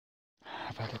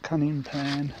I've had a cunning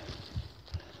plan.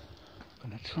 I'm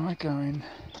going to try going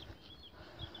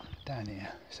down here.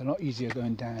 It's a lot easier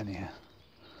going down here.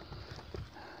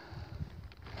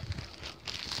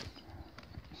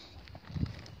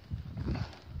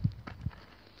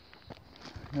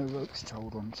 No ropes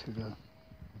told onto the...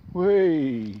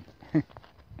 Whee! If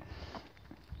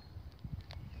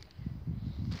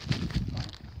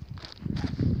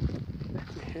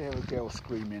you hear a girl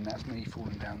screaming, that's me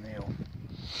falling down the hill.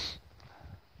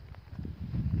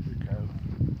 Here we go.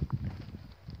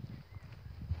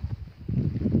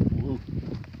 Whoa.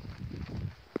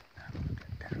 Now I'm going to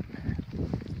get down there.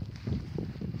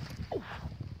 Oh,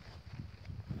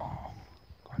 oh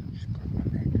God, I just broke my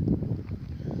neck.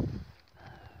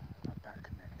 My back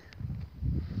and neck.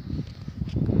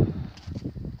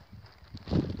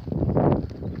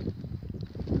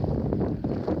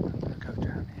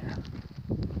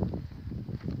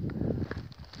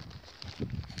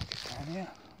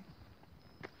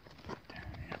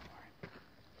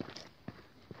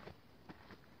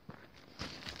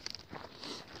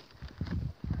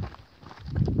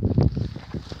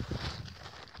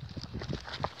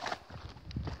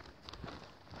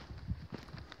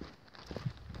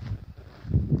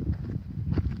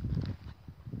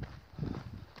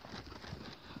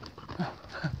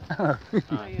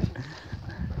 Oh, yeah.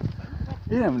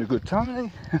 You're having a good time, eh?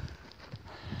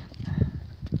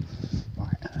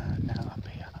 Right, now up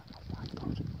here. Oh my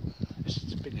God, this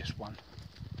is the biggest one.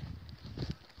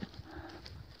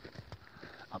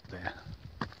 Up there.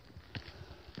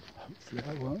 Hopefully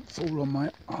I won't fall on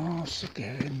my arse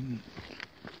again.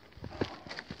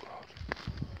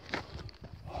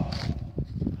 Oh God.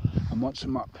 And once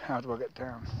I'm up, how do I get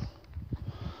down?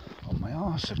 On my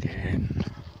arse again.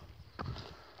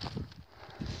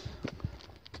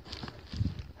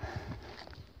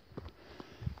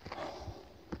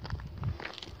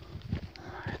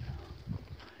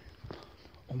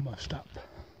 Almost up.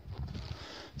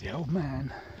 The old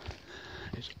man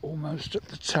is almost at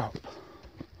the top.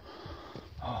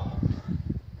 Oh.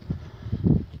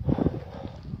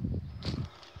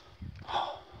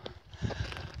 Oh.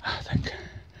 I think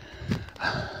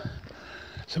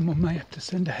someone may have to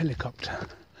send a helicopter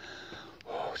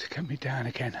to get me down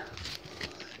again.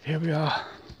 Here we are.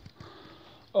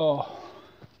 Oh,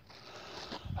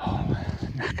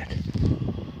 knackered.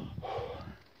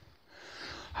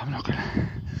 I'm not gonna.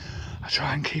 I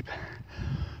try and keep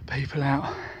people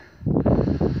out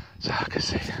so I can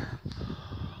see.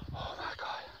 Oh my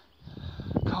God,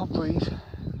 can't breathe,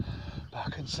 but I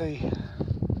can see.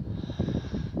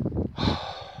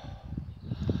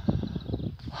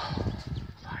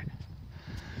 Right,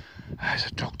 there's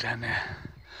a dog down there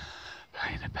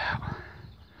playing about.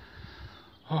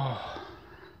 Oh.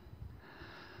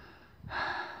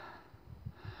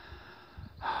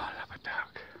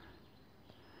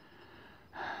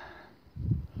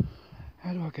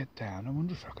 How do I get down? I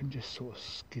wonder if I can just sort of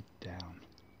skid down.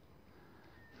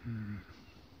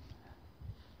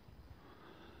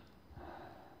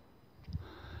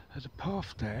 There's a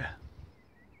path there.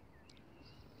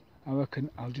 I reckon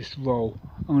I'll just roll.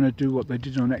 I'm going to do what they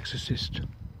did on Exorcist.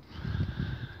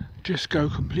 Just go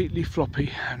completely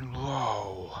floppy and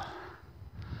roll.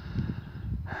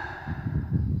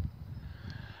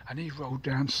 And he rolled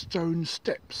down stone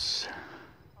steps.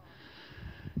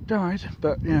 Died,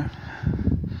 but yeah,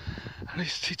 at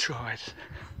least he tried.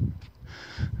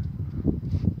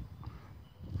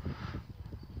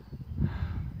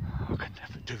 I can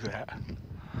never do that.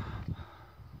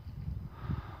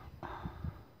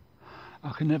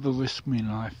 I can never risk my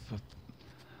life for,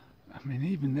 I mean,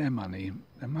 even their money,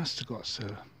 they must have got so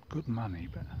good money,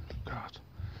 but God,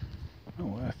 not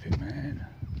worth it, man.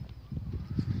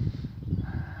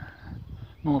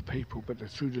 More people, but they're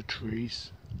through the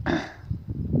trees.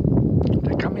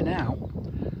 They're coming out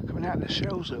of the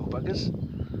shells, little buggers.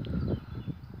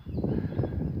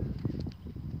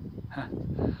 Huh.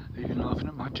 They're even laughing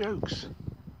at my jokes.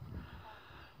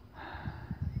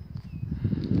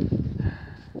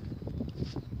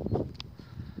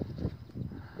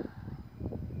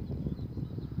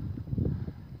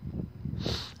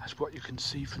 That's what you can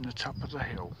see from the top of the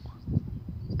hill.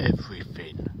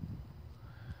 Everything.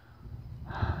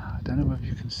 I don't know whether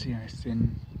you can see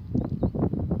anything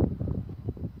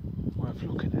worth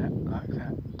looking at, like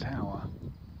that tower.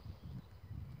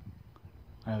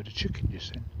 I heard a chicken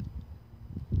just then.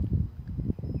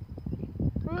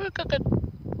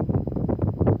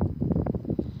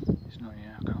 He's not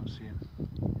here, I can't see him.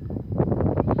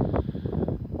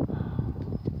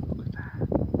 Look at that.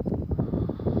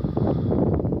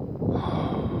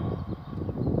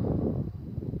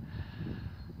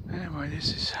 Anyway, this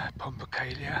is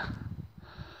pompecali.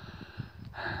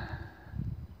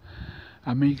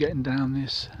 And me getting down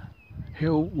this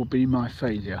hill will be my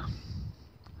failure.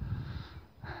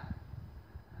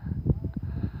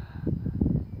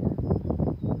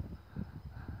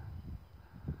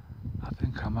 I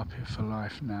think I'm up here for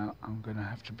life now. I'm going to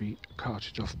have to be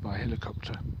carted off by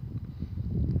helicopter.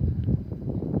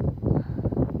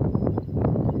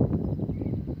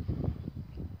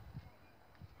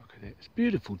 Look at it, it's a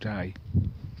beautiful day.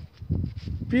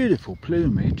 Beautiful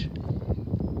plumage.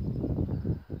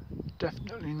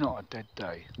 Definitely not a dead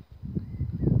day.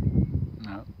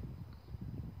 No.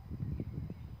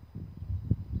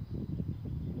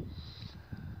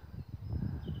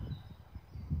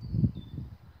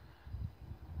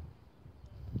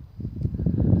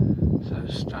 So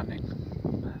stunning.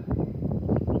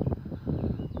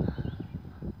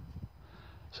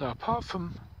 So apart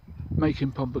from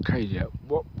making pompecali,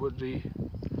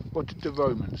 what did the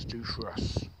Romans do for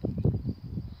us?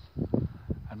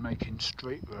 And making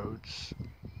straight roads,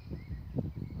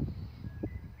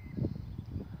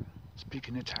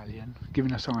 speaking Italian,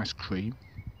 giving us ice cream.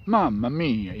 Mamma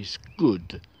mia, it's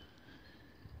good.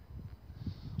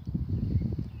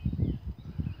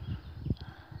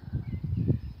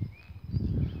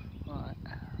 Right,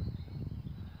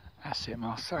 that's it,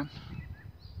 my son.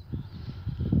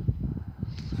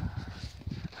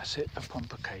 That's it for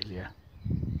pompecali.